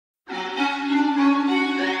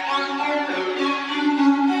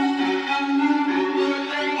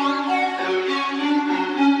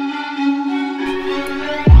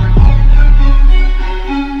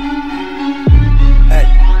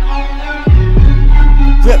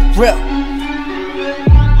real.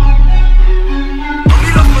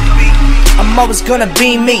 I'm always gonna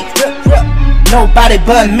be me, nobody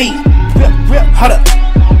but me. Hold up,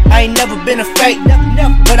 I ain't never been a fake,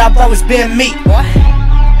 but I've always been me.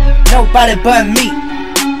 Nobody but me.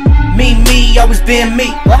 Me, always been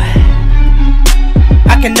me.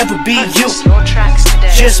 I can never be you,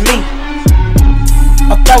 just me.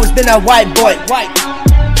 I've always been that white boy,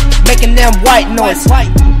 making them white noise.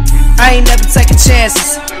 I ain't never taking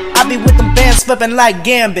chances. I be with them bands flipping like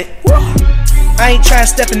Gambit. I ain't trying to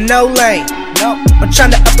step in no lane. I'm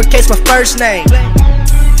trying to uppercase my first name.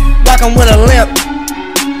 Walking with a limp.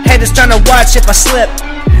 Haters trying to watch if I slip.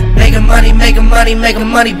 Making money,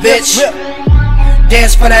 bitch.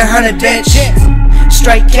 Dance for that 100 bench.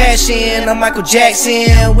 Straight cash in, I'm Michael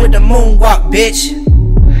Jackson with the moonwalk, bitch.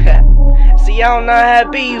 See, I don't know how to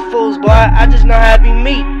be you fools, boy. I just know how to be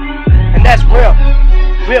me. And that's real.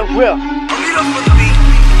 Real.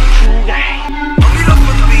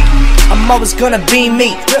 I'm always gonna be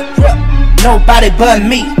me, nobody but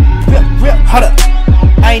me. Hold up,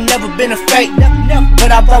 I ain't never been a fake,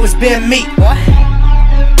 but I've always been me.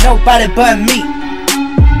 Nobody but me.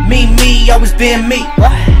 Me, always been me.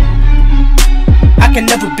 I can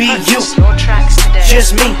never be you,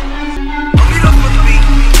 just me.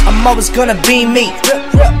 I'm always gonna be me,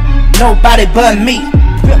 nobody but me.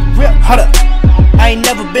 Hold up, I ain't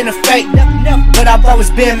never been a fake, but I've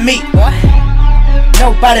always been me.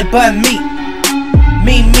 Nobody but me.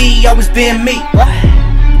 Me, always been me.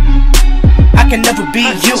 I can never be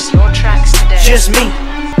you, just me.